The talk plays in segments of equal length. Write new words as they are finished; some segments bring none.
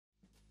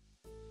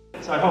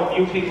So I hope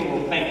you people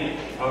will think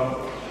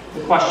of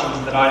the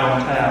questions that I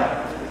don't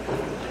have.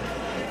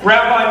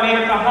 Rabbi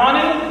Meir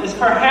Kahane is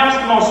perhaps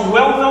the most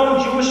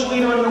well-known Jewish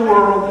leader in the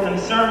world and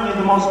certainly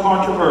the most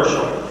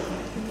controversial.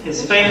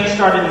 His fame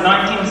started in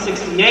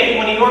 1968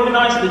 when he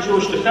organized the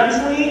Jewish Defense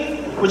League,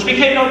 which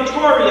became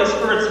notorious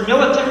for its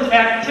militant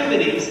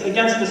activities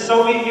against the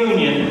Soviet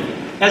Union,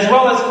 as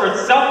well as for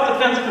its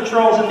self-defense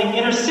patrols in the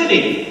inner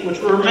city, which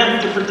were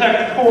meant to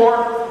protect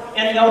poor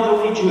and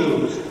elderly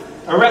Jews.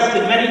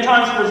 Arrested many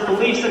times for his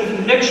beliefs and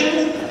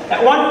convictions,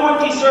 at one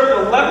point he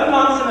served 11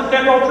 months in a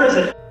federal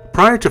prison.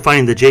 Prior to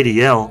finding the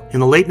JDL, in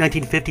the late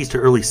 1950s to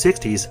early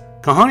 60s,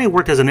 Kahane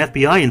worked as an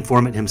FBI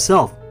informant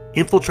himself,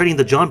 infiltrating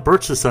the John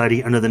Birch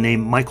Society under the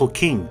name Michael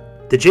King.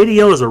 The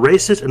JDL is a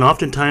racist and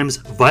oftentimes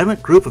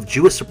violent group of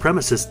Jewish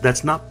supremacists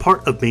that's not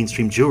part of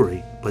mainstream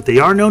Jewry, but they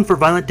are known for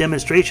violent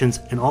demonstrations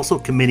and also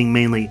committing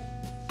mainly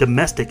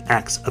domestic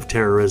acts of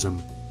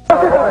terrorism.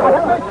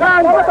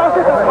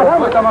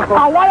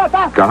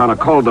 Kahane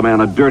called the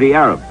man a dirty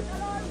Arab.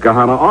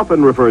 Kahane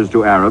often refers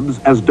to Arabs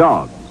as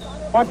dogs.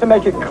 I want to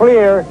make it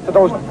clear to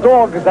those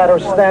dogs that are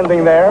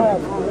standing there,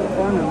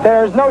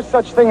 there is no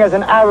such thing as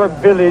an Arab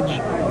village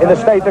in the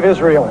state of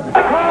Israel.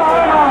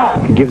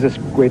 It gives us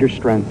greater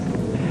strength.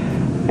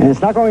 And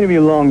it's not going to be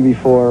long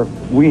before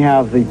we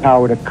have the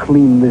power to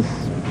clean this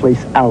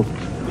place out.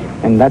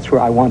 And that's where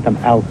I want them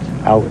out.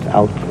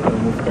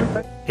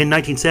 In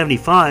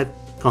 1975,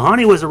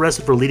 Kahane was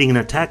arrested for leading an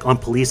attack on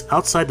police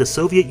outside the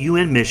Soviet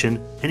UN mission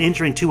and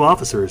injuring 2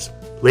 officers.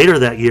 Later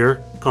that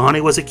year,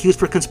 Kahane was accused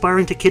for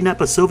conspiring to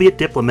kidnap a Soviet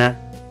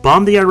diplomat,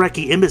 bomb the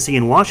Iraqi embassy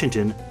in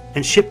Washington,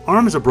 and ship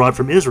arms abroad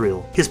from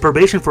Israel. His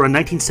probation for a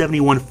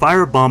 1971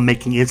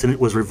 firebomb-making incident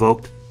was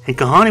revoked, and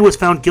Kahane was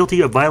found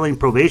guilty of violating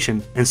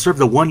probation and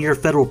served a 1-year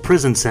federal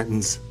prison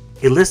sentence.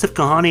 A list of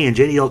Kahane and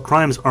JDL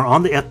crimes are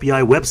on the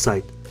FBI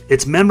website.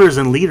 Its members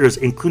and leaders,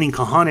 including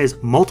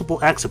Kahane's multiple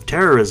acts of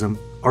terrorism,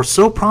 are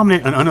so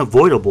prominent and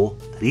unavoidable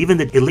that even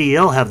the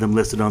JDL have them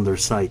listed on their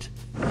site.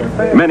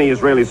 Many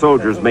Israeli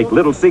soldiers make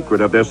little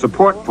secret of their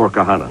support for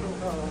Kahane,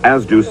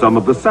 as do some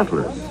of the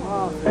settlers.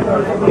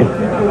 If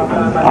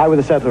I were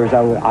the settlers,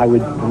 I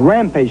would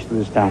rampage through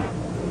this town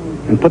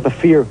and put the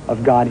fear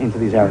of God into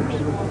these Arabs.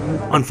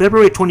 On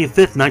February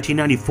 25,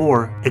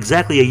 1994,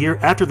 exactly a year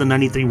after the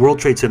 93 World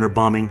Trade Center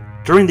bombing,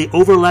 during the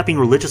overlapping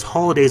religious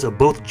holidays of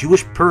both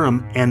Jewish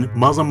Purim and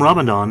Muslim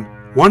Ramadan,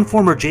 one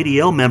former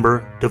JDL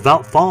member,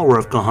 devout follower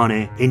of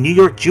Kahane, a New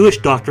York Jewish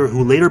doctor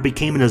who later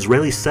became an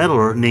Israeli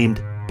settler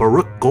named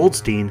Baruch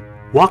Goldstein,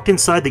 walked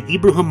inside the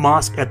Ibrahim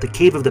Mosque at the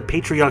Cave of the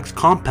Patriarchs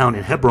compound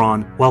in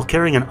Hebron while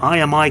carrying an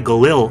IMI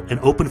Galil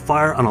and opened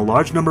fire on a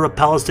large number of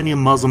Palestinian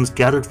Muslims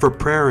gathered for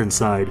prayer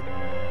inside.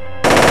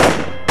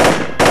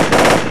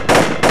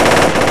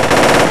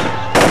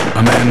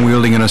 A man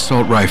wielding an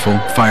assault rifle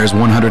fires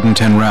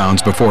 110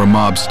 rounds before a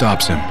mob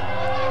stops him,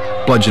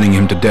 bludgeoning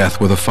him to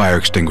death with a fire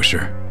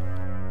extinguisher.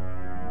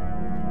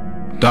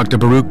 Dr.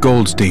 Baruch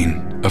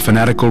Goldstein, a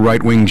fanatical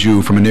right-wing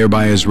Jew from a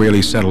nearby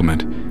Israeli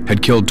settlement,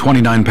 had killed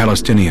 29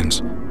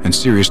 Palestinians and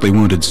seriously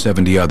wounded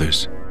 70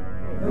 others.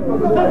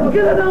 Let's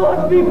get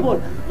our people.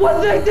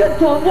 What they did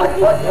to them?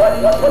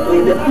 What we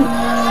did to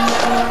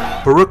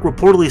them? Baruch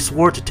reportedly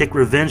swore to take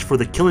revenge for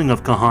the killing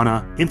of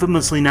Kahane,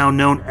 infamously now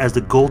known as the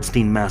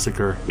Goldstein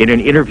Massacre. In an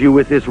interview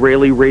with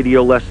Israeli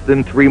radio less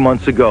than 3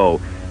 months ago,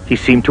 he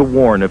seemed to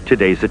warn of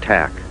today's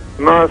attack.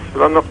 With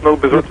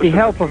the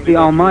help of the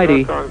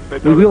Almighty,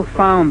 we will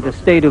found the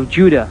state of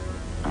Judah,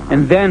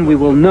 and then we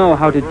will know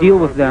how to deal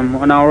with them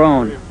on our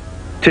own.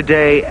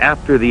 Today,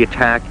 after the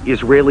attack,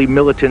 Israeli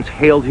militants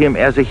hailed him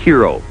as a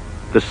hero,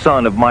 the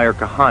son of Meir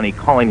Kahane,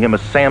 calling him a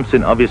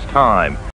Samson of his time.